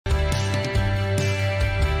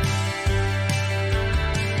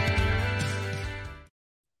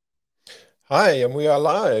Hi, and we are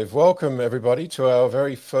live. Welcome, everybody, to our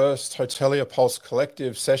very first Hotelier Pulse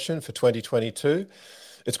Collective session for 2022.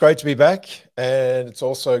 It's great to be back, and it's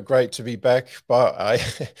also great to be back by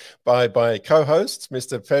by co-hosts,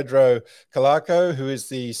 Mr. Pedro Calaco, who is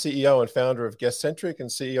the CEO and founder of Guest Centric and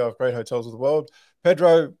CEO of Great Hotels of the World.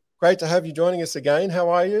 Pedro, great to have you joining us again. How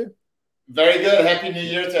are you? Very good. Happy New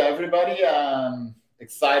Year to everybody.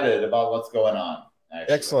 Excited about what's going on.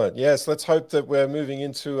 Actually. Excellent. Yes, let's hope that we're moving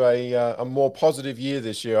into a more positive year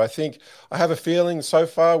this year. I have a feeling so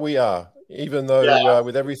far we are, even though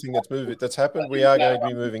with everything that's happened, we are going to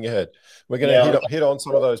be moving ahead. We're going to hit on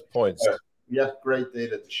some of those points. We have great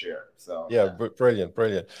data to share. So yeah.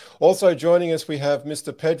 Brilliant. Also joining us, we have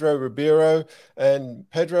Mr. Pedro Ribeiro, and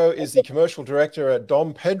Pedro is the commercial director at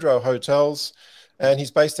Dom Pedro Hotels, and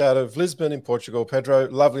he's based out of Lisbon in Portugal. Pedro,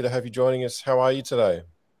 lovely to have you joining us. How are you today?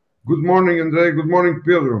 Good morning, André. Good morning,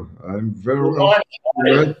 Pedro. I'm very well.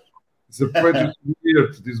 It's a pleasure to be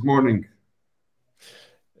here this morning.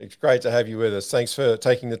 It's great to have you with us. Thanks for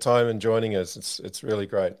taking the time and joining us. It's really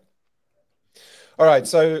great. All right,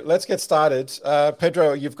 so let's get started.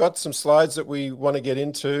 Pedro, you've got some slides that we want to get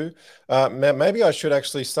into. Maybe I should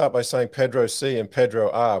actually start by saying Pedro C and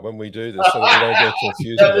Pedro R when we do this, so that we don't get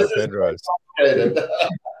confused with Pedros.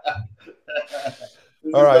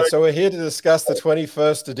 All right, so we're here to discuss the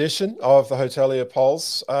 21st edition of the Hotelier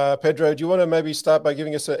Pulse. Pedro, do you want to maybe start by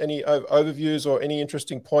giving us any overviews or any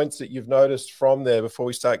interesting points that you've noticed from there before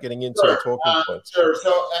we start getting into the talking points? Sure.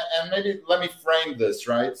 So, and maybe let me frame this,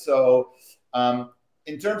 right? So,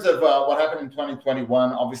 in terms of what happened in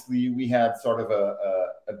 2021, obviously we had sort of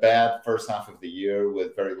a bad first half of the year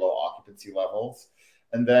with very low occupancy levels.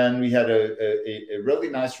 And then we had a really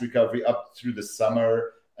nice recovery up through the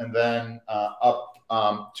summer, and then up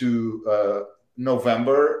to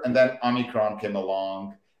November, and then Omicron came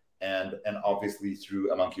along, and obviously threw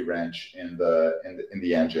a monkey wrench in the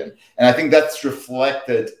engine. And I think that's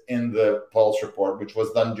reflected in the Pulse report, which was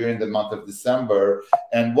done during the month of December.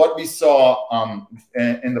 And what we saw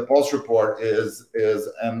in the Pulse report is,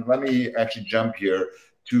 and let me actually jump here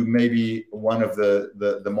to maybe one of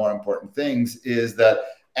the more important things, is that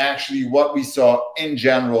actually what we saw in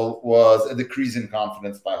general was a decrease in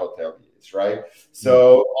confidence by hoteliers. Right.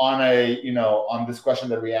 So on this question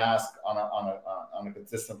that we ask on a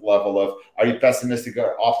consistent level of, are you pessimistic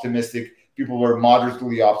or optimistic? People were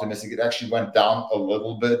moderately optimistic. It actually went down a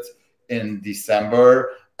little bit in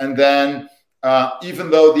December. And then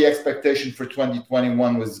even though the expectation for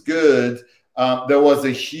 2021 was good, there was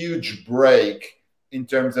a huge break in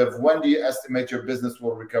terms of when do you estimate your business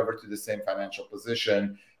will recover to the same financial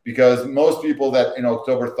position? Because most people that in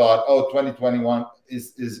October thought, oh, 2021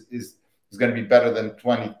 is going to be better than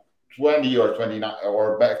 2020 or 29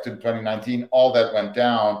 or back to 2019. All that went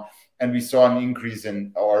down, and we saw an increase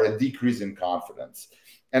in or a decrease in confidence.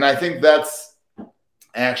 And I think that's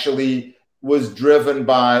actually was driven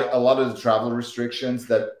by a lot of the travel restrictions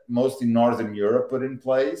that mostly Northern Europe put in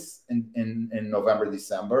place in November,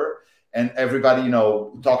 December, and everybody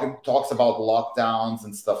talks about lockdowns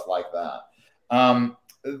and stuff like that.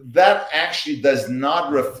 That actually does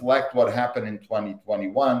not reflect what happened in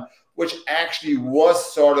 2021, which actually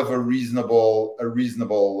was sort of a reasonable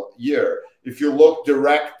year. If you look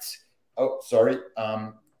direct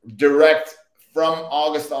from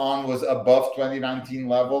August on was above 2019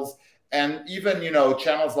 levels. And even,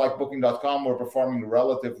 channels like booking.com were performing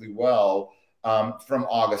relatively well from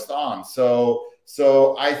August on. So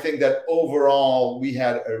I think that overall we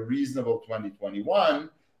had a reasonable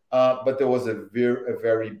 2021, but there was a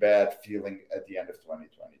very bad feeling at the end of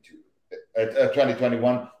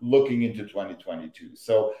 2021 looking into 2022.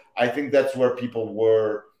 So I think that's where people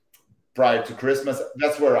were prior to Christmas.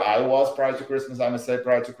 That's where I was prior to Christmas. I must say,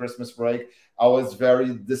 prior to Christmas break, I was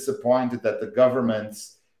very disappointed that the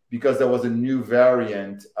governments, because there was a new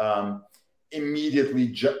variant,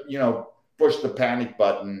 immediately pushed the panic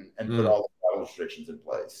button and put all the travel restrictions in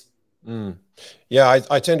place. Yeah,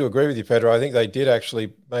 I tend to agree with you, Pedro. I think they did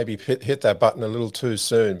actually maybe hit that button a little too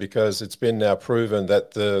soon, because it's been now proven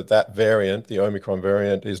that that variant, the Omicron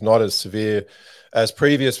variant, is not as severe as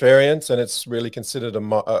previous variants, and it's really considered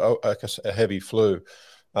a heavy flu.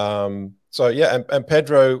 So yeah, and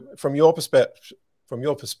Pedro, from your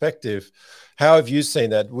perspective, how have you seen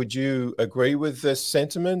that? Would you agree with this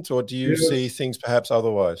sentiment, or do you see things perhaps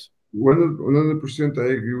otherwise? 100%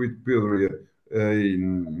 I agree with Pedro. Yeah.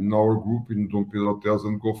 In our group, in Dom Pedro Hotels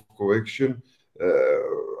and Golf Collection,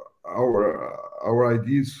 our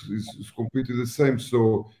idea is completely the same.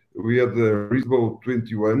 So we had a reasonable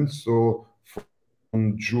 21. So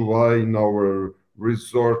from July in our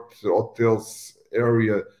resort hotels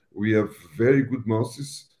area, we have very good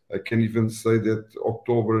months. I can even say that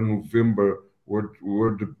October and November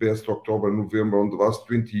were the best October and November on the last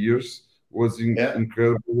 20 years. Was Yeah.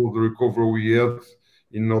 incredible, the recovery we had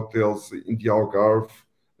in hotels in the Algarve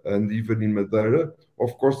and even in Madeira.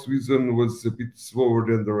 Of course, Lisbon was a bit slower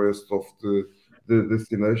than the rest of the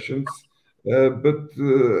destinations. But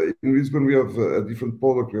in Lisbon, we have a different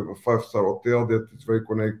product. We have a five-star hotel that is very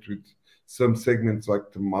connected with some segments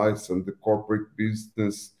like the MICE and the corporate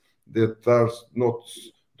business that are not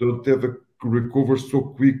don't have a recover so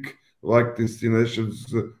quick like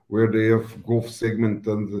destinations where they have golf segment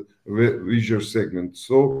and leisure segment.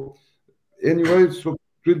 So anyway, so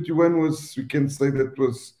 21 was, we can say that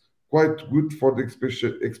was quite good for the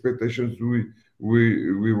expectations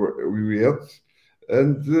we had.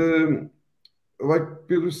 And like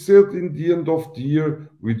Pedro said, in the end of the year,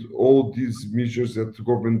 with all these measures that the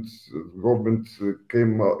government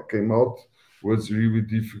came out, was really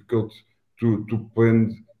difficult to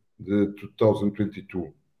plan the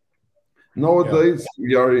 2022. Nowadays,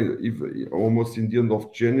 we are almost in the end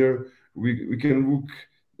of January. We can look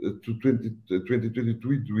to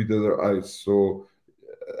 2022 with other eyes. So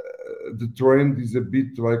the trend is a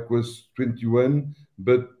bit like was 21,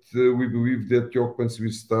 but we believe that the occupancy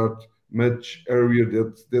will start much earlier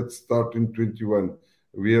that start in 21.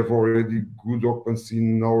 We have already good occupancy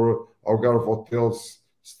in our Algarve hotels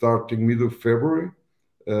starting middle of February.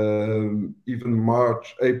 Even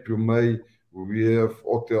March, April, May, we have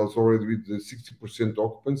hotels already with 60%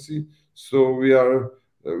 occupancy. So we are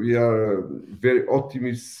very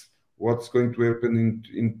optimistic what's going to happen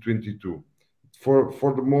in 22.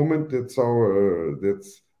 For the moment, that's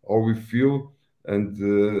how we feel, and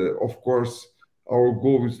of course, our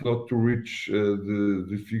goal is not to reach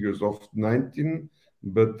the figures of 19,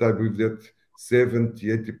 but I believe that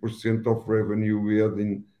 70-80% of revenue we had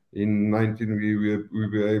in 19 we will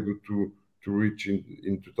be able to reach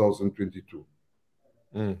in 2022.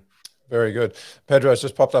 Very good. Pedro has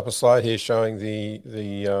just popped up a slide here showing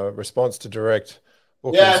the response to direct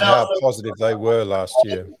bookings, how positive they were last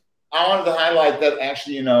year. I wanted to highlight that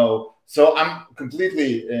actually, so I'm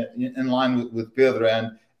completely in line with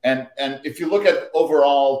Pedro, and if you look at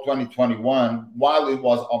overall 2021, while it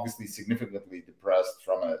was obviously significantly depressed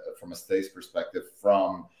from a stays perspective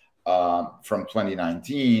from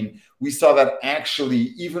 2019, we saw that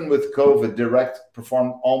actually even with COVID, direct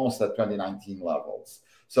performed almost at 2019 levels.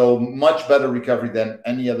 So much better recovery than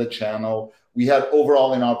any other channel. We had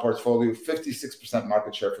overall in our portfolio 56%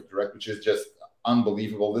 market share for direct, which is just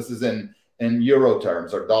unbelievable. This is in euro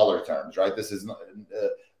terms or dollar terms, right? This is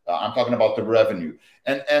I'm talking about the revenue,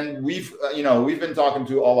 and we've been talking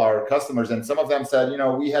to all our customers, and some of them said,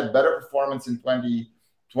 we had better performance in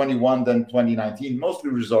 2021 than 2019, mostly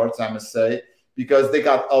resorts, I must say, because they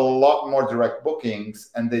got a lot more direct bookings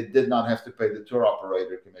and they did not have to pay the tour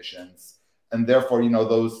operator commissions, and therefore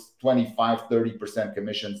those 25-30%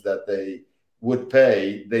 commissions that they would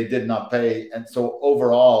pay, they did not pay. And so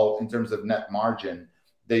overall, in terms of net margin,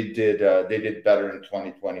 they did better in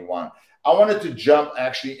 2021. I wanted to jump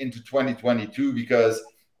actually into 2022 because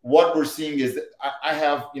what we're seeing is that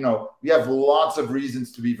we have lots of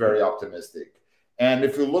reasons to be very optimistic. And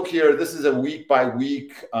if you look here, this is a week by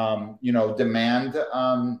week,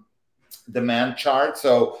 demand chart.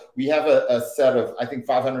 So we have a set of, I think,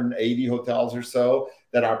 580 hotels or so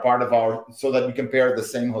that are part of our, so that we compare the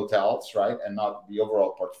same hotels, right? And not the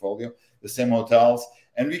overall portfolio, the same hotels.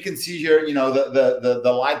 And we can see here, the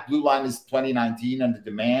light blue line is 2019 and the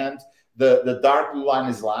demand. The dark blue line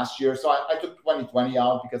is last year. So I took 2020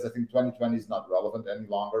 out because I think 2020 is not relevant any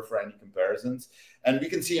longer for any comparisons. And we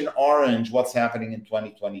can see in orange what's happening in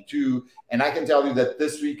 2022. And I can tell you that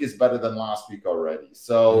this week is better than last week already.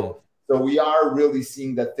 So we are really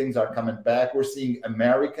seeing that things are coming back. We're seeing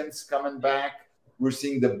Americans coming back. We're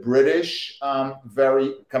seeing the British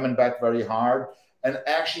coming back very hard. And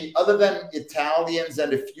actually, other than Italians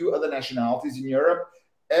and a few other nationalities in Europe,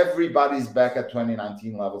 everybody's back at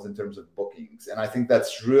 2019 levels in terms of bookings. And I think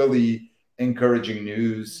that's really encouraging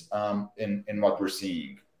news in what we're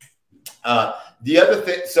seeing. The other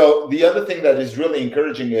thing that is really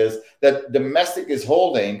encouraging is that domestic is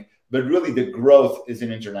holding, but really the growth is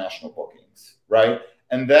in international bookings, right?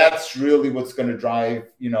 And that's really what's going to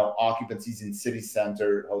drive, occupancies in city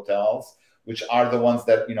center hotels, which are the ones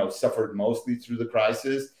that, suffered mostly through the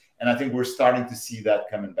crisis. And I think we're starting to see that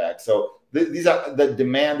coming back. So the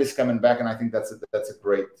demand is coming back, and I think that's a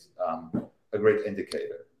great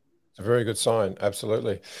indicator. It's a very good sign,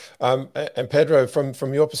 absolutely. And Pedro,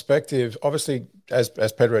 from your perspective, obviously, as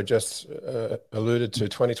Pedro just alluded to,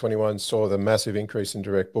 2021 saw the massive increase in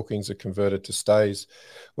direct bookings that converted to stays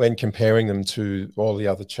when comparing them to all the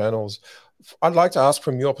other channels. I'd like to ask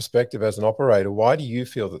from your perspective as an operator, why do you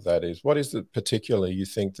feel that that is? What is it particularly you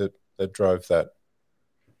think that drove that?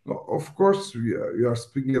 Of course, we are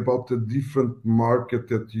speaking about a different market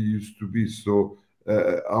that it used to be. So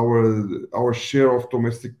our share of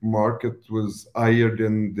domestic market was higher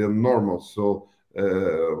than normal. So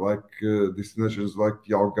destinations like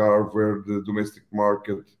the Algarve, where the domestic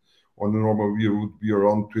market on a normal year would be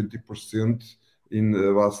around 20%.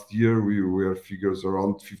 In last year, we were figures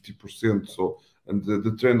around 50%. So, and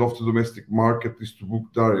the trend of the domestic market is to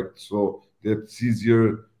book direct. So that's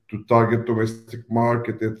easier to target domestic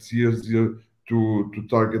market. It's easier to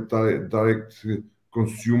target direct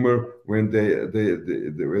consumer when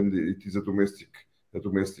it is a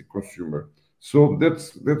domestic consumer. So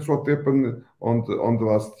that's what happened on the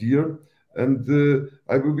last year, and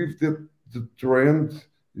I believe that the trend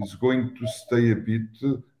is going to stay a bit.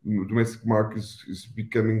 Domestic market is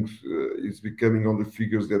becoming on the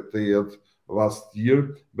figures that they had last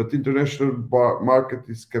year, but international market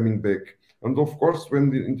is coming back. And of course, when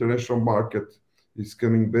the international market is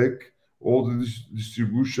coming back, all the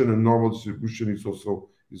distribution and normal distribution is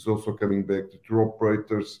also coming back. The tour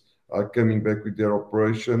operators are coming back with their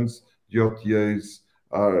operations. The OTAs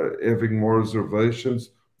are having more reservations.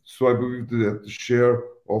 So I believe that the share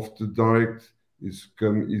of the direct is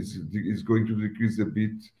going to decrease a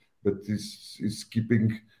bit, but is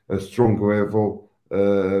keeping a strong level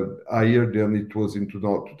higher than it was in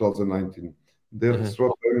 2019. That's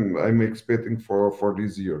what I'm expecting for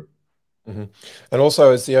this year. And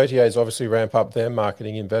also, as the OTAs obviously ramp up their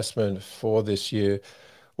marketing investment for this year,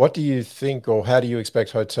 what do you think, or how do you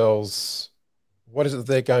expect hotels? What is it that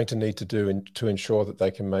they're going to need to do to ensure that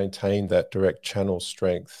they can maintain that direct channel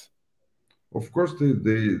strength? Of course,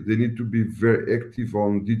 they need to be very active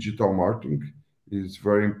on digital marketing. It's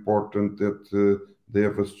very important that they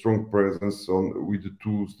have a strong presence with the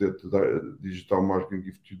tools that the digital marketing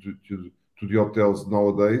gives to the hotels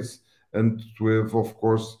nowadays, and to have, of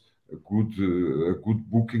course, a good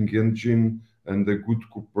booking engine and a good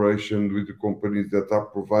cooperation with the companies that are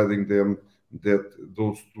providing them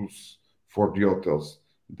those tools for the hotels.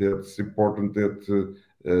 That's important that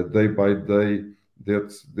day by day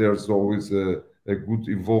that there's always a good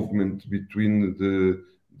involvement between the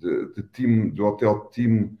team, the hotel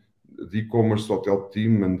team, the e-commerce hotel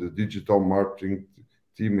team, and the digital marketing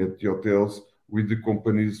team at the hotels with the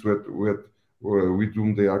companies with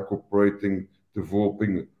whom they are cooperating,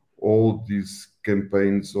 developing all these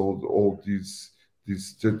campaigns, all these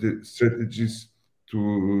strategies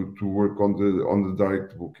to work on the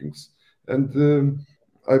direct bookings. And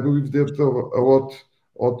I believe that a lot,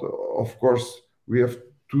 of course, we have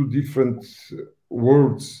two different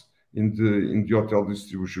worlds in the hotel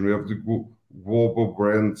distribution. We have the global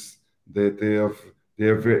brands that they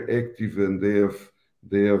are very active, and they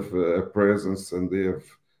have a presence, and they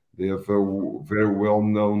have a very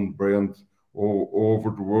well-known brand all over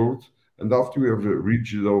the world. And after we have the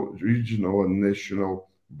regional and national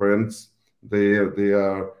brands, they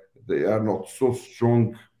are not so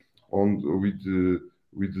strong with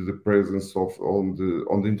the presence on the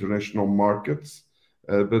international markets.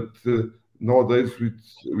 But nowadays, with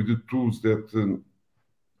the tools that the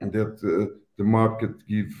market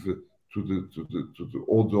give to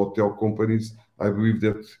all the hotel companies, I believe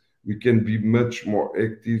that we can be much more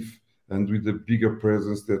active, and with a bigger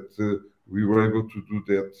presence that we were able to do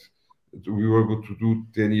that. We were able to do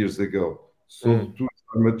 10 years ago. So the tools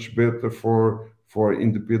are much better for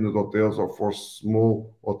independent hotels or for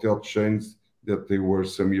small hotel chains that they were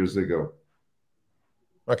some years ago.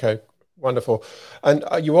 Okay, wonderful. And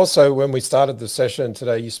you also, when we started the session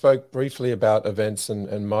today, you spoke briefly about events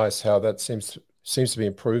and MICE, how that seems to be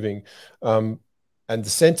improving. And the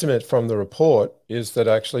sentiment from the report is that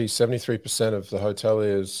actually 73% of the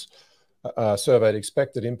hoteliers surveyed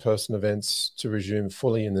expected in-person events to resume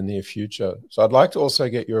fully in the near future. So I'd like to also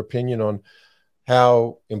get your opinion on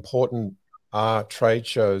how important are trade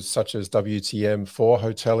shows such as WTM for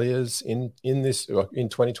hoteliers in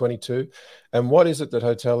 2022, and what is it that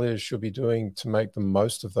hoteliers should be doing to make the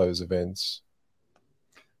most of those events?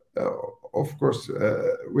 Of course,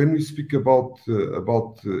 when we speak about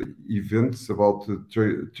events, about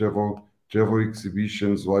travel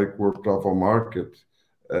exhibitions like World Travel Market,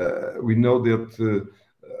 we know that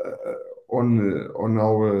on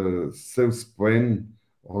our sales plan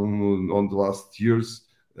on the last years,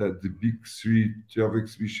 the big three travel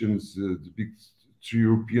exhibitions, the big three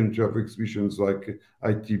European travel exhibitions like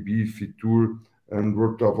ITB, Fitur, and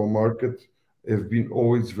World Travel Market have been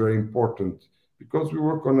always very important, because we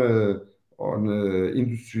work on a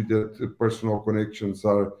industry that personal connections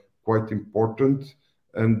are quite important,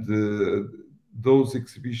 and those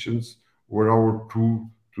exhibitions were our tool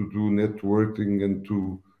to do networking and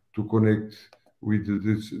to connect with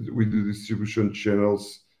the distribution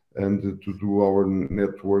channels and to do our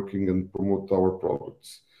networking and promote our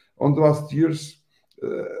products. On the last years,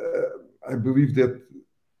 I believe that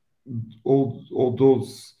all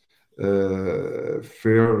those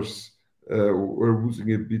fairs were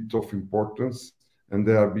losing a bit of importance, and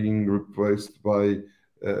they are being replaced by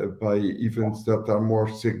events that are more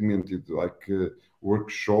segmented, like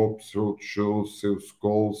workshops, road shows, sales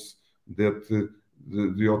calls that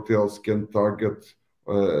the hotels can target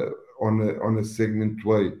on a segment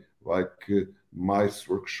way, like MICE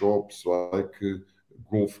workshops, like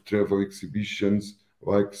golf travel exhibitions,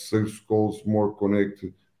 like sales calls more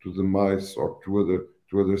connected to the MICE or to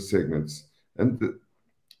other segments. And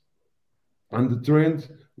the trend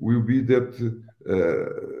will be that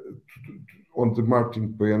on the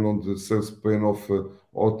marketing plan, on the sales plan of a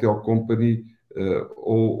hotel company,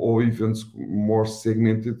 all events more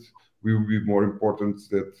segmented will be more important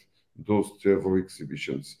than those travel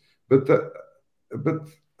exhibitions. But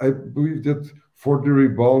I believe that for the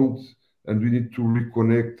rebound, and we need to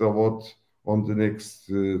reconnect a lot on the next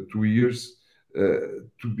 2 years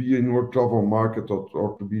to be in our travel market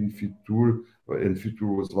or to be in Fitur, and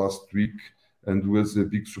Fitur was last week, and was a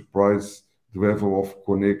big surprise, the level of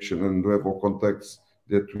connection and level of contacts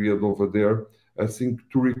that we had over there. I think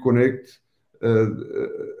to reconnect,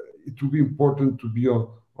 it will be important to be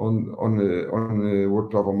on a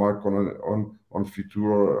world travel market, on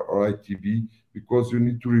Fitur or ITB, because we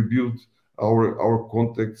need to rebuild our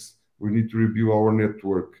contacts, we need to rebuild our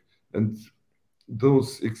network, and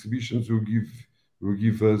those exhibitions will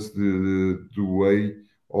give us the way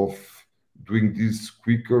of doing this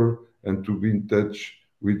quicker and to be in touch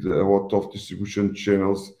with a lot of distribution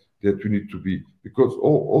channels that we need to be. Because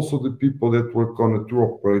also the people that work on a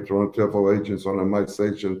tour operator, on a travel agent, on a MICE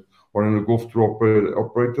agent, or on a golf tour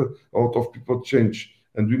operator, a lot of people change.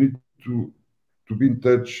 And we need to be in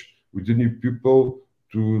touch with the new people,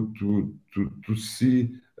 to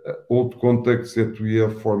see old contacts that we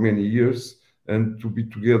have for many years, and to be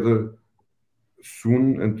together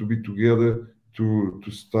soon, and to be together to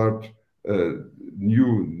start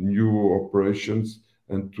new operations,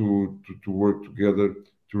 and to work together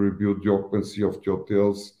to rebuild the occupancy of the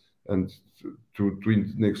hotels, and to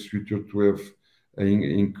in the next future to have an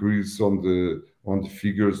increase on the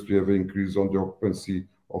figures, to have an increase on the occupancy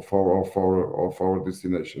of our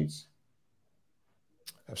destinations.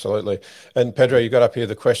 Absolutely. And Pedro, you got up here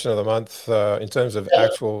the question of the month in terms of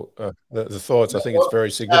actual the thoughts. I think it's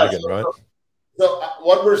very significant, right? So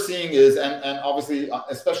what we're seeing is, and obviously,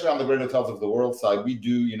 especially on the great hotels of the world side, we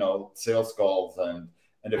do sales calls and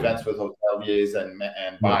events with hoteliers and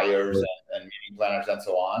buyers and meeting planners and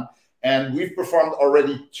so on. And we've performed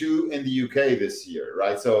already 2 in the UK this year,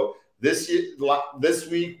 right? So this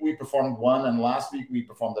week we performed 1, and last week we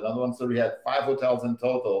performed another one. So we had 5 hotels in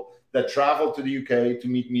total that traveled to the UK to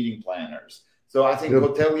meet meeting planners. So I think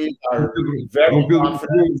hoteliers are very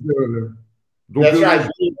confident. That's right.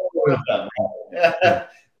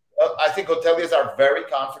 I think hoteliers are very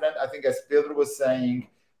confident. I think, as Pedro was saying,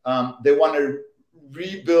 they want to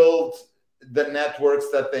rebuild the networks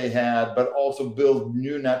that they had, but also build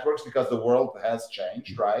new networks because the world has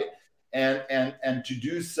changed, right? And to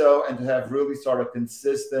do so, and to have really sort of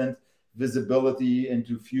consistent visibility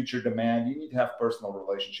into future demand, you need to have personal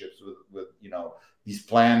relationships with these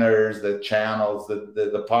planners, the channels,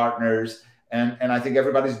 the partners, and I think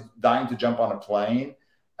everybody's dying to jump on a plane.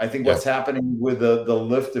 I think what's happening with the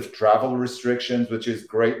lift of travel restrictions, which is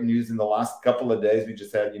great news in the last couple of days, we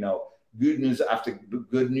just had good news after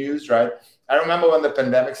good news, right? I remember when the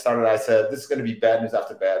pandemic started, I said, this is going to be bad news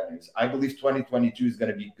after bad news. I believe 2022 is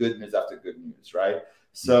going to be good news after good news, right?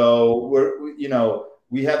 So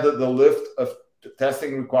we had the lift of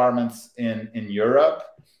testing requirements in Europe.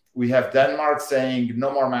 We have Denmark saying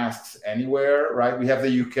no more masks anywhere, right? We have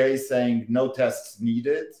the UK saying no tests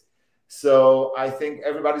needed. So I think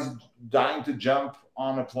everybody's dying to jump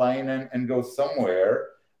on a plane and go somewhere.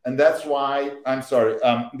 And that's why,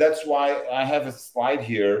 that's why I have a slide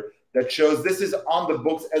here that shows this is on the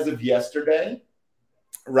books as of yesterday,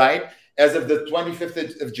 right? As of the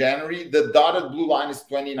 25th of January, the dotted blue line is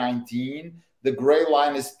 2019, the gray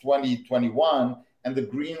line is 2021, and the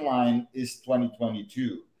green line is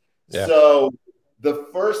 2022. Yeah. So the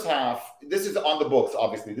first half, this is on the books,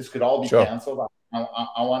 obviously. This could all be canceled. I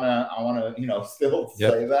want to still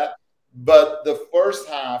say that. But the first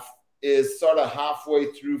half is sort of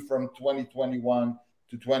halfway through from 2021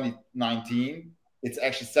 to 2019. It's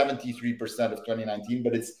actually 73% of 2019,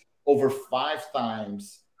 but it's over 5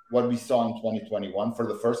 times what we saw in 2021 for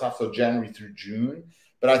the first half, so January through June.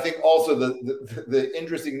 But I think also the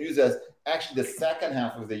interesting news is actually the second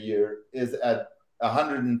half of the year is at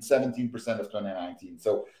 117% of 2019.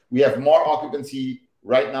 So we have more occupancy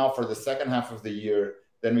right now for the second half of the year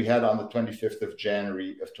than we had on the 25th of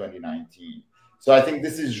January of 2019. So I think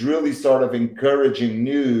this is really sort of encouraging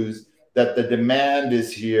news that the demand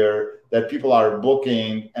is here, that people are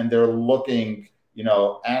booking and they're looking, you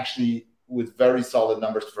know, actually with very solid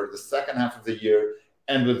numbers for the second half of the year,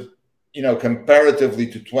 and with, you know, comparatively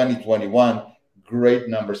to 2021, great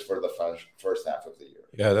numbers for the first half of the year.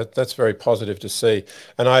 Yeah, that's very positive to see.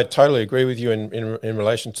 And I totally agree with you in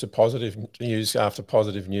relation to positive news after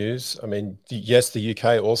positive news. I mean, yes, the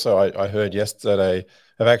UK also, I heard yesterday,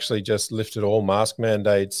 have actually just lifted all mask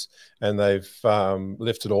mandates, and they've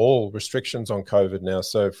lifted all restrictions on COVID now.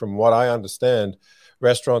 So from what I understand,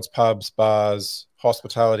 restaurants, pubs, bars,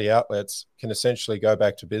 hospitality outlets can essentially go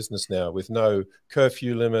back to business now with no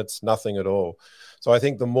curfew limits, nothing at all. So I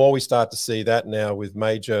think the more we start to see that now with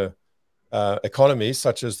major economies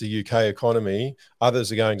such as the UK economy, others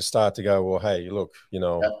are going to start to go, well, hey, look, you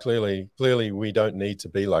know, clearly we don't need to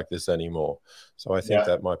be like this anymore. So I think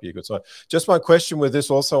that might be a good sign. Just my question with this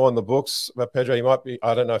also on the books, Pedro, you might be,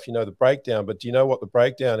 I don't know if you know the breakdown, but do you know what the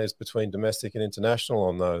breakdown is between domestic and international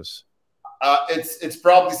on those? It's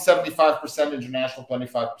probably 75% international,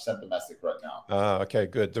 25% domestic right now. Okay,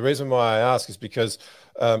 good. The reason why I ask is because,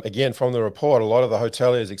 again, from the report, a lot of the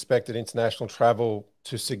hoteliers expected international travel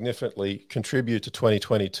to significantly contribute to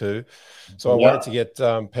 2022. So I wanted to get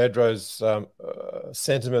Pedro's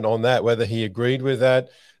sentiment on that, whether he agreed with that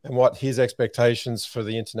and what his expectations for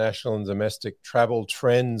the international and domestic travel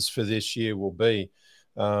trends for this year will be.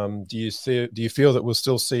 Do you feel that we'll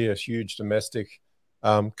still see a huge domestic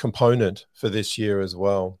component for this year as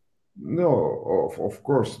well? No, of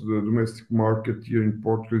course, the domestic market here in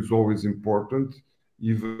Portugal is always important,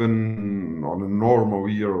 even on a normal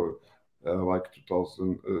year like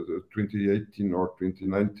 2018 or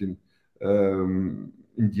 2019. In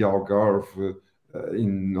the Algarve,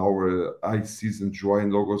 in our high season, July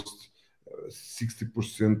and August,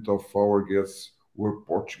 60% of our guests were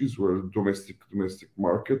Portuguese, were domestic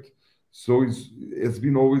market. So it's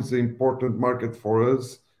been always an important market for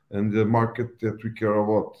us, and the market that we care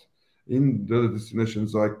about. In the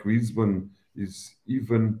destinations like Lisbon is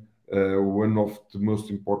even one of the most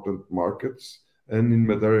important markets, and in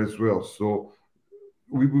Madeira as well. So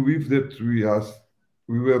we believe that we have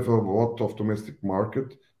a lot of domestic market.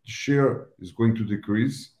 The share is going to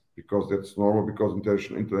decrease because that's normal, because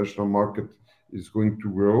international market is going to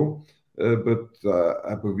grow. But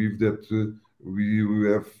I believe that we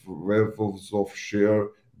will have levels of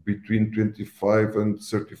share between 25 and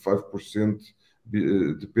 35%,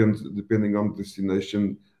 depending on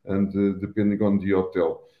destination and depending on the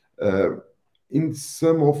hotel. In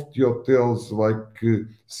some of the hotels, like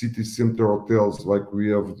city center hotels, like we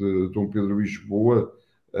have the Dom Pedro Lisboa,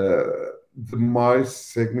 the MICE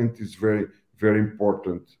segment is very, very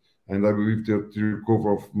important. And I believe that the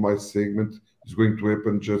recovery of MICE segment is going to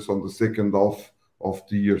happen just on the second half of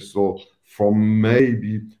the year. So from May,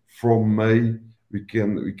 we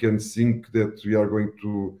can think that we are going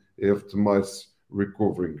to have the MICE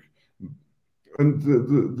recovering. And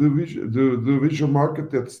the leisure market,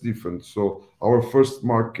 that's different. So our first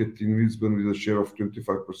market in Lisbon with a share of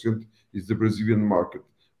 25% is the Brazilian market.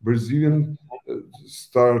 Brazilian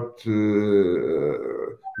got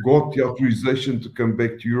the authorization to come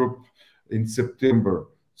back to Europe in September.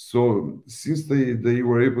 So since they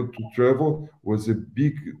were able to travel, was a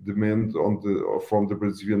big demand from the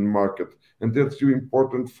Brazilian market. And that's really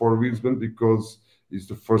important for Lisbon because it's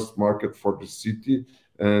the first market for the city.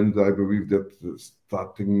 And I believe that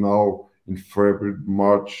starting now in February,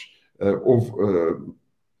 March,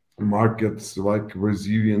 markets like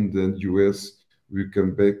Brazilian and US will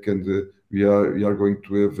come back, and we are going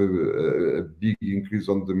to have a big increase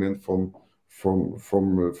on demand from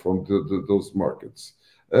those markets.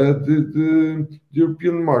 The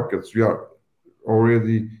European markets, we are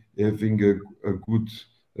already having a good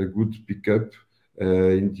pickup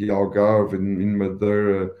in the Algarve and in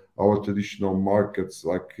Madeira. Our traditional markets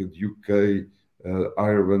like the UK,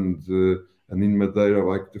 Ireland, and in Madeira,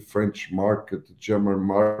 like the French market, the German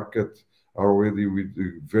market, are already with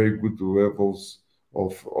very good levels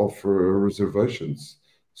of reservations.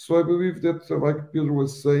 So I believe that, like Pedro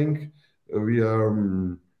was saying, we are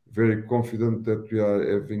very confident that we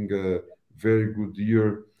are having a very good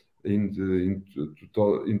year in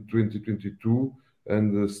 2022.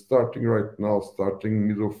 And starting right now, starting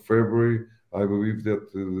middle of February, I believe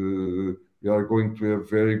that we are going to have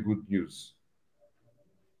very good news.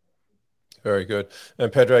 Very good.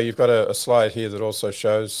 And Pedro, you've got a slide here that also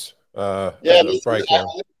shows a Yeah, bit of a breakdown.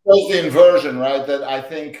 this shows the inversion, right? That I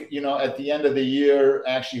think, at the end of the year,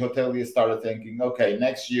 actually, hoteliers started thinking, okay,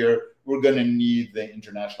 next year we're going to need the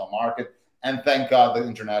international market, and thank God the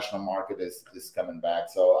international market is coming back.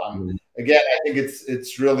 So again, I think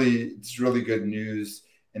it's really good news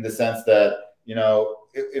in the sense that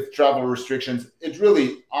if travel restrictions, it's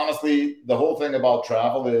really honestly the whole thing about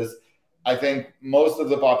travel is, I think most of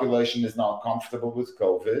the population is now comfortable with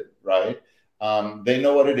COVID, right? They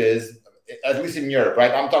know what it is, at least in Europe,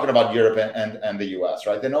 right? I'm talking about Europe and the US,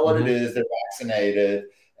 right? They know what it is, they're vaccinated,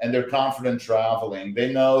 and they're confident traveling.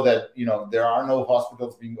 They know that, there are no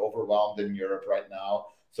hospitals being overwhelmed in Europe right now.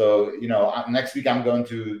 So, next week I'm going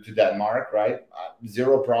to Denmark, right?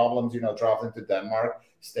 Zero problems, traveling to Denmark,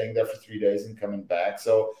 staying there for 3 days and coming back.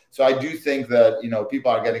 So I do think that,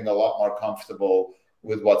 people are getting a lot more comfortable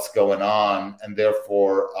with what's going on, and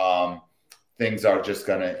therefore, things are just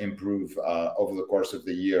going to improve over the course of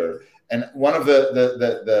the year. And one of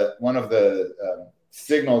the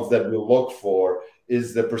signals that we look for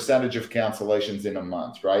is the percentage of cancellations in a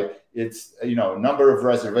month, right? It's number of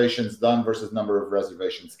reservations done versus number of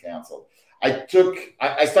reservations canceled. I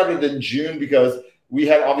started in June because we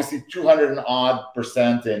had obviously 200 and odd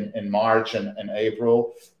percent in March and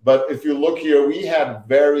April. But if you look here, we had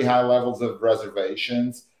very high levels of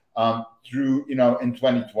reservations through in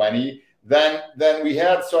 2020. Then we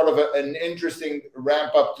had sort of an interesting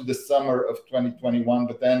ramp up to the summer of 2021,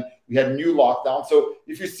 but then we had new lockdowns. So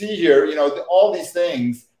if you see here, all these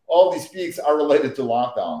things, all these peaks are related to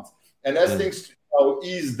lockdowns. And as things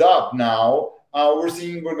eased up now,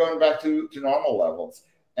 we're going back to normal levels.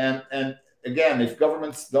 And again, if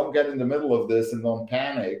governments don't get in the middle of this and don't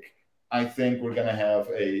panic, I think we're going to have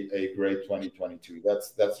a great 2022.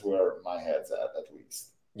 That's where my head's at least.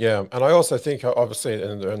 Yeah, and I also think, obviously,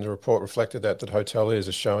 and the report reflected that hoteliers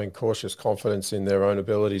are showing cautious confidence in their own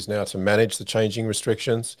abilities now to manage the changing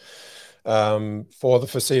restrictions for the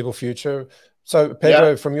foreseeable future. So,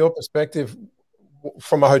 Pedro, from your perspective,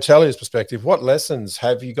 from a hotelier's perspective, what lessons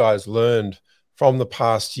have you guys learned from the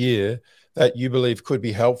past year that you believe could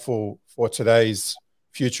be helpful for today's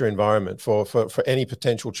future environment, for any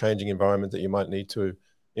potential changing environment that you might need to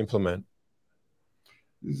implement?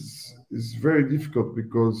 Is very difficult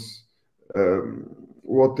because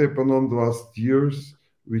what happened on the last years,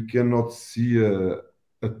 we cannot see a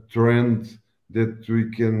trend that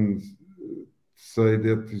we can say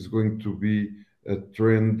that is going to be a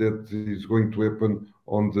trend that is going to happen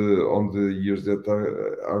on the years that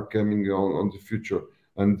are coming on the future.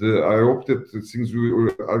 And I hope that things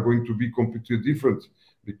are going to be completely different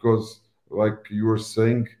because, like you were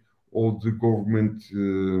saying, all the government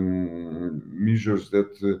measures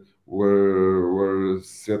that were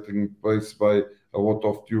set in place by a lot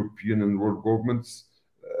of European and world governments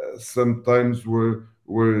sometimes were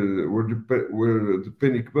the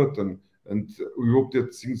panic button, and we hope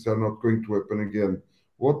that things are not going to happen again.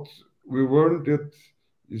 What we learned that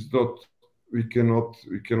is not we cannot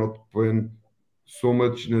plan so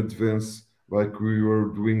much in advance like we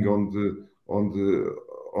were doing on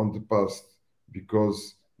the past,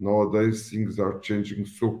 because nowadays things are changing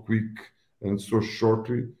so quick and so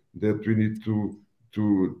shortly that we need to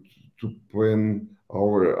plan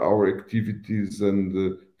our activities and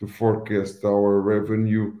to forecast our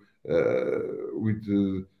revenue with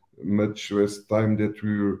much less time that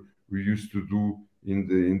we used to do in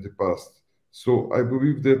the past. So I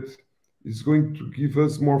believe that it's going to give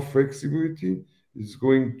us more flexibility. It's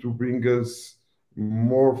going to bring us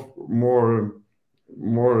more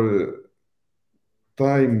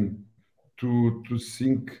time to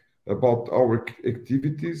think about our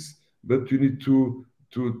activities, but you need to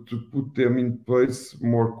put them in place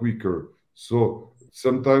more quicker. So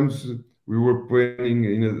sometimes we were planning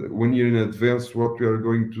in 1 year in advance what we are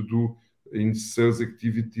going to do in sales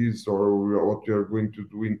activities or what we are going to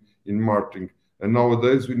do in marketing. And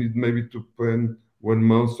nowadays we need maybe to plan 1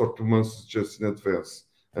 month or 2 months just in advance.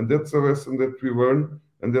 And that's a lesson that we learn,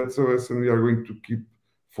 and that's a lesson we are going to keep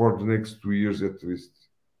for the next 2 years at least.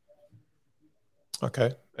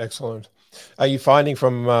 Okay, excellent. Are you finding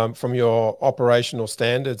from your operational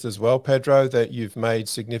standards as well, Pedro, that you've made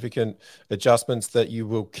significant adjustments that you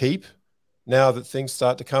will keep now that things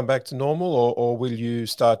start to come back to normal, or will you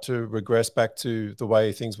start to regress back to the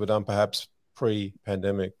way things were done perhaps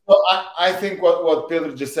pre-pandemic? Well, I think what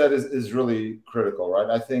Pedro just said is really critical, right?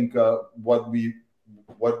 I think what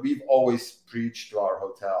we've always preached to our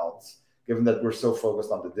hotels, given that we're so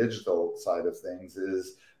focused on the digital side of things,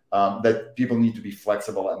 is that people need to be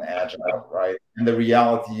flexible and agile, right? And the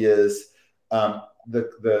reality is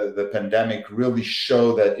the pandemic really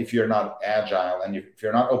show that if you're not agile and if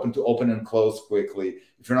you're not open to open and close quickly,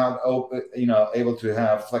 if you're not open, able to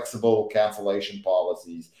have flexible cancellation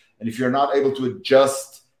policies, and if you're not able to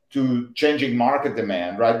adjust to changing market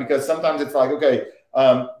demand, right? Because sometimes it's like, okay,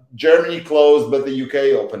 Germany closed, but the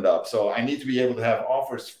UK opened up, so I need to be able to have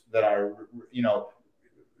offers that are,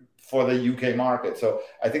 for the UK market. So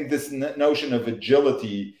I think this notion of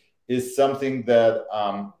agility is something that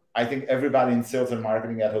I think everybody in sales and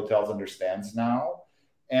marketing at hotels understands now.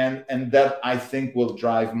 And that I think will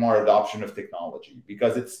drive more adoption of technology,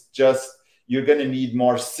 because it's just, you're going to need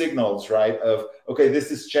more signals, right? Of, okay,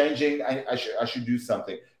 this is changing. I should do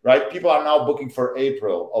something, right? People are now booking for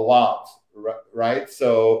April a lot, right?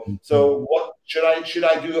 So what should I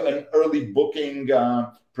do an early booking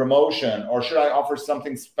promotion, or should I offer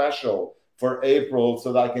something special for April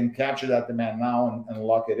so that I can capture that demand now and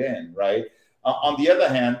lock it in, right? On the other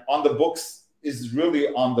hand, on the books is really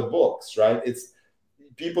on the books, right? It's,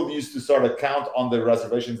 people used to sort of count on the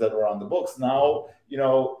reservations that were on the books. Now,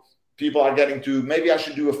 people are getting to, maybe I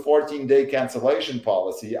should do a 14-day cancellation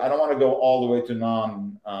policy. I don't want to go all the way to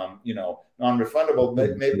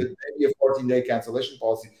non-refundable, maybe a 14-day cancellation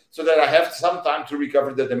policy, so that I have some time to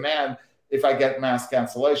recover the demand if I get mass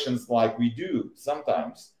cancellations like we do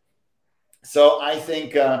sometimes. So I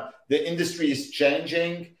think the industry is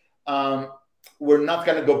changing. We're not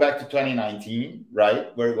going to go back to 2019,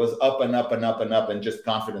 right, where it was up and up and up and up and just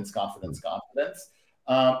confidence. But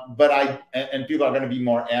people are going to be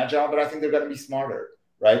more agile, but I think they're going to be smarter,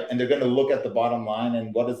 right? And they're going to look at the bottom line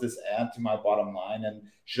and what does this add to my bottom line, and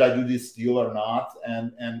should I do this deal or not?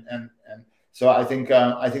 And so I think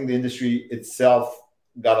the industry itself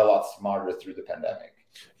got a lot smarter through the pandemic.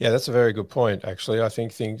 Yeah, that's a very good point, actually. I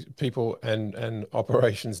think people and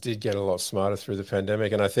operations did get a lot smarter through the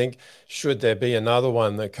pandemic. And I think, should there be another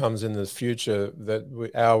one that comes in the future, that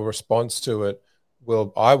our response to it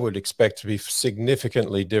I would expect to be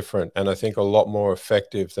significantly different, and I think a lot more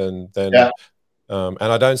effective than yeah. And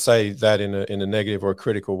I don't say that in a negative or a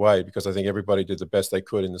critical way, because I think everybody did the best they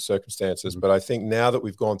could in the circumstances. But I think now that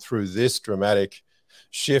we've gone through this dramatic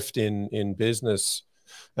shift in business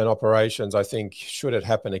and operations, I think, should it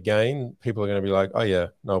happen again, people are going to be like, oh yeah,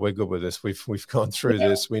 no, we're good with this. We've gone through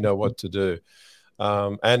this. We know what to do.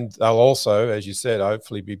 And they'll also, as you said,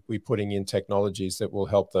 hopefully be putting in technologies that will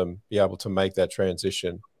help them be able to make that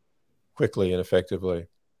transition quickly and effectively.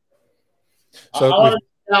 So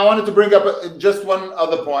I wanted to bring up just one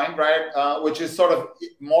other point, right, which is sort of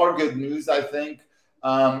more good news, I think.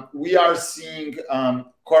 We are seeing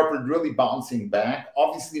corporate really bouncing back,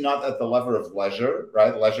 obviously not at the level of leisure,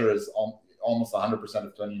 right? Leisure is almost 100%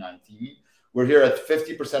 of 2019. We're here at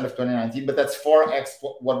 50% of 2019, but that's 4x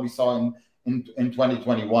what we saw in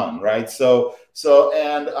 2021, right?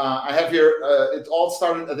 And I have here, it all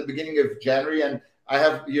started at the beginning of January, and I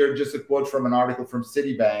have here just a quote from an article from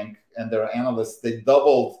Citibank and their analysts. They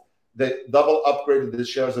double upgraded the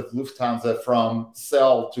shares of Lufthansa from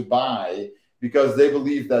sell to buy, because they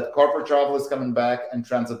believe that corporate travel is coming back and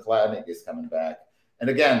transatlantic is coming back. And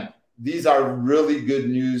again, these are really good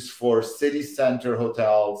news for city center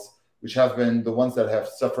hotels, which have been the ones that have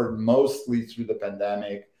suffered mostly through the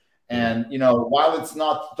pandemic. And, while it's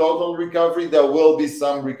not total recovery, there will be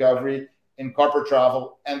some recovery in corporate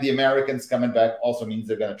travel, and the Americans coming back also means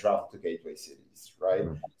they're going to travel to gateway cities, right?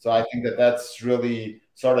 So I think that really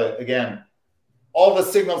sort of, again, all the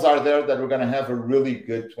signals are there that we're going to have a really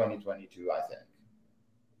good 2022, I think.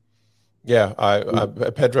 Yeah.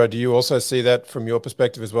 Pedro, do you also see that from your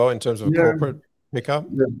perspective as well, in terms of corporate pickup?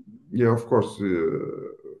 Yeah, of course.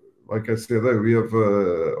 Like I said, we have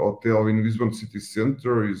a hotel in Lisbon City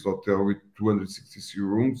Center, is hotel with 263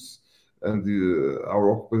 rooms, and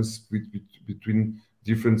our occupancy between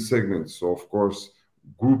different segments. So of course,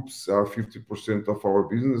 groups are 50% of our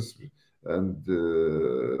business, and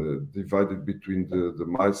divided between the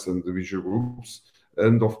MICE and the leisure groups.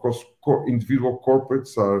 And of course, individual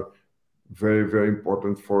corporates are very, very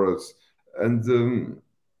important for us. And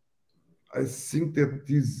I think that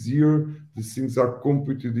this year, the things are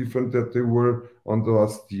completely different than they were on the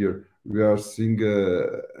last year. We are seeing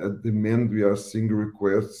a demand, we are seeing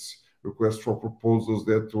requests for proposals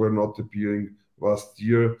that were not appearing last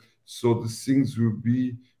year. So the things will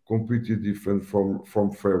be completely different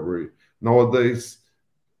from February. Nowadays,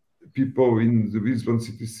 people in the Lisbon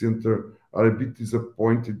City Center are a bit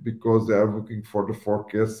disappointed because they are looking for the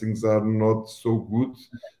forecast. Things are not so good,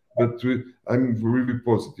 but I'm really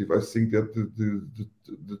positive. I think that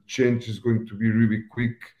the change is going to be really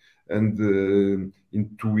quick, and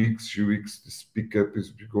in 2 weeks, 3 weeks, this pickup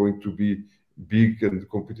is going to be big and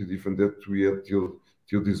completely different that we had till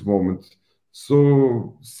this moment.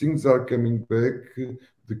 So things are coming back.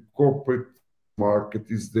 The corporate market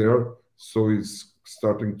is there, so it's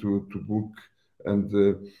starting to book, and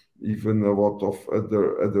even a lot of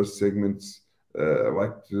other segments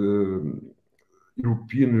like the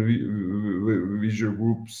European leisure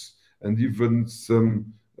groups and even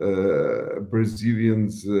some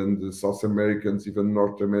Brazilians and South Americans, even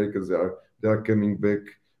North Americans, they are coming back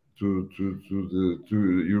to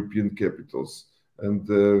European capitals, and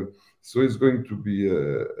so it's going to be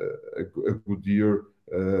a good year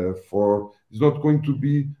for. It's not going to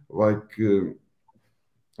be like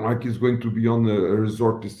it's going to be on a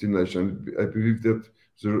resort destination. I believe that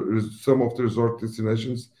some of the resort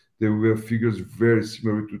destinations they will have figures very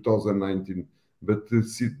similar to 2019, but the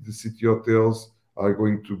city hotels are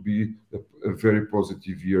going to be a very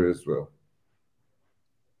positive year as well.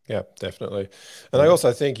 Yeah, definitely. And I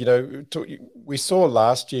also think, you know, we saw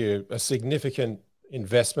last year a significant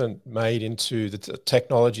investment made into the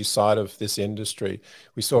technology side of this industry.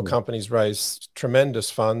 We saw companies raise tremendous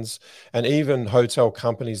funds, and even hotel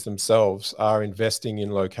companies themselves are investing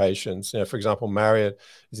in locations. You know, for example, Marriott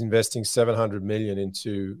is investing 700 million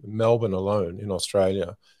into Melbourne alone in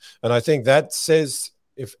Australia. And I think that says,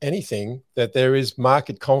 if anything, that there is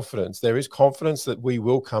market confidence. There is confidence that we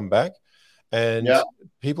will come back. And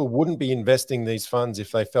people wouldn't be investing these funds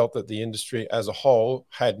if they felt that the industry as a whole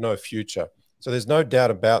had no future. So there's no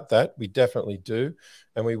doubt about that. We definitely do.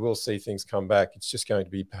 And we will see things come back. It's just going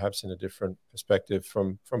to be perhaps in a different perspective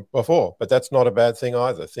from before. But that's not a bad thing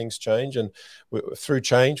either. Things change. And through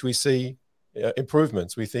change, we see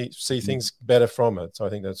improvements. We see things better from it. So I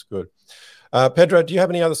think that's good. Pedro, do you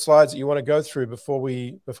have any other slides that you want to go through before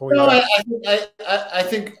we? No, I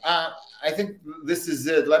think this is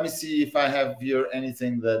it. Let me see if I have here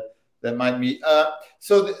anything that might be.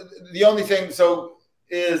 So the only thing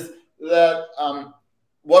is that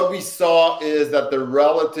what we saw is that the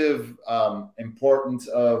relative importance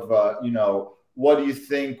of what do you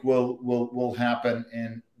think will happen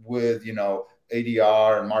with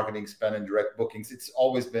ADR and marketing spend and direct bookings. It's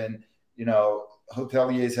always been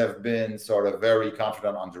hoteliers have been sort of very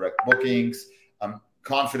confident on direct bookings,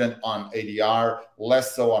 confident on ADR,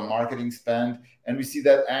 less so on marketing spend. And we see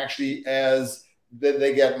that actually as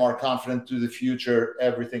they get more confident to the future,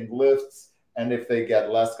 everything lifts. And if they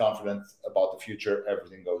get less confident about the future,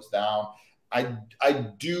 everything goes down. I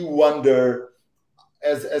do wonder,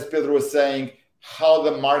 as Pedro was saying, how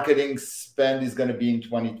the marketing spend is going to be in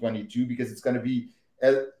 2022, because it's going to be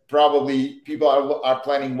probably people are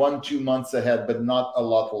planning 1-2 months ahead, but not a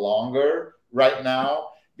lot longer right now.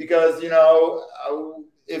 Because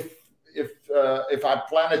if I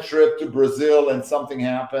plan a trip to Brazil and something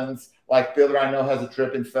happens, like Pedro I know has a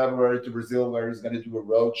trip in February to Brazil where he's going to do a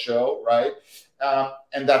road show, right?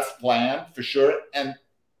 And that's planned for sure. And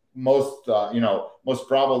most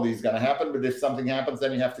probably is going to happen. But if something happens,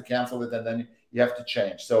 then you have to cancel it, and then you have to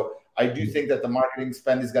change. So I do think that the marketing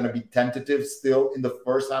spend is going to be tentative still in the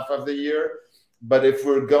first half of the year. But if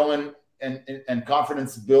we're going and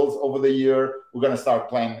confidence builds over the year, we're going to start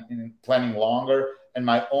planning longer. And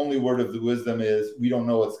my only word of the wisdom is we don't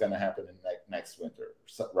know what's going to happen in next winter,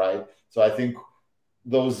 right? So I think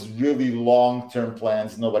those really long-term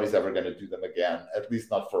plans, nobody's ever going to do them again, at least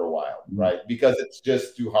not for a while, right? Because it's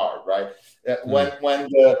just too hard, right? When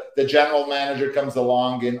the general manager comes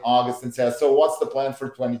along in August and says, so what's the plan for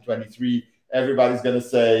 2023? Everybody's going to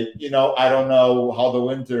say, I don't know how the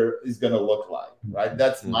winter is going to look like, right?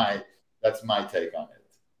 That's my take on it.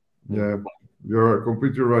 Yeah, you're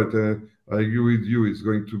completely right. I agree with you. It's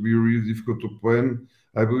going to be really difficult to plan.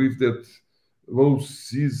 I believe that low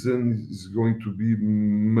season is going to be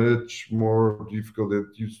much more difficult than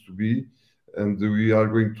it used to be, and we are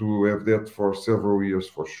going to have that for several years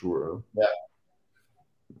for sure. Yeah.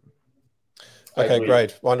 Okay,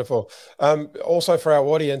 great. Wonderful. Also for our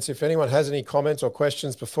audience, if anyone has any comments or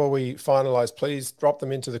questions before we finalize, please drop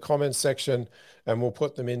them into the comments section and we'll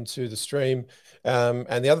put them into the stream.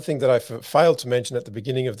 And the other thing that I failed to mention at the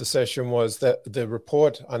beginning of the session was that the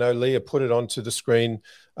report, I know Leah put it onto the screen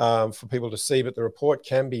for people to see, but the report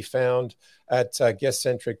can be found at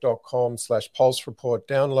guestcentric.com/pulse report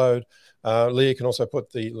download. Leah can also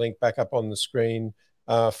put the link back up on the screen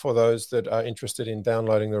for those that are interested in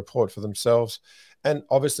downloading the report for themselves. And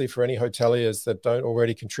obviously for any hoteliers that don't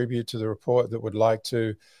already contribute to the report that would like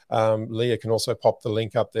to, Leah can also pop the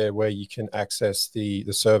link up there where you can access the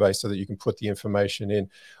survey so that you can put the information in.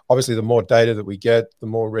 Obviously, the more data that we get, the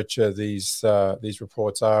more richer these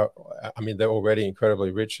reports are. I mean, they're already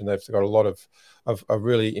incredibly rich and they've got a lot of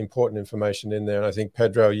really important information in there. And I think,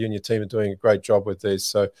 Pedro, you and your team are doing a great job with these.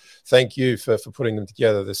 So thank you for putting them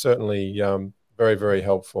together. They're certainly very, very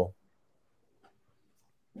helpful.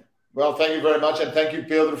 Well, thank you very much, and thank you,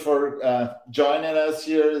 Pedro, for joining us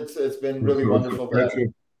here. It's been really wonderful.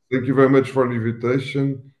 Thank you very much for the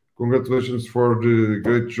invitation. Congratulations for the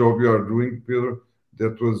great job you are doing, Pedro.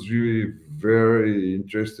 That was really very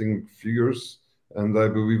interesting figures, and I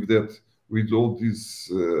believe that with all this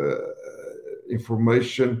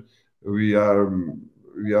information, we are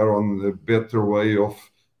on a better way of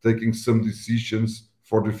taking some decisions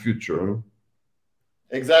for the future.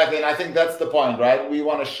 Exactly, and I think that's the point, right? We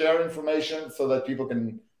want to share information so that people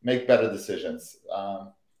can make better decisions.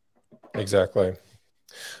 Exactly.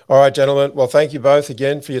 All right, gentlemen. Well, thank you both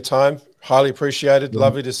again for your time. Highly appreciated.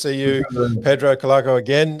 Lovely to see you, Pedro Colaco,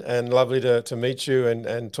 again, and lovely to meet you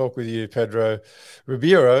and talk with you, Pedro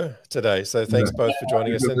Ribeiro, today. So thanks both for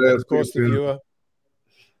joining us. And of course, the viewer,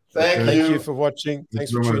 thank you for watching.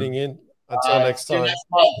 Thanks for tuning in. Until next time. Next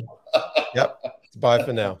month. Yep. Bye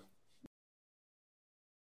for now.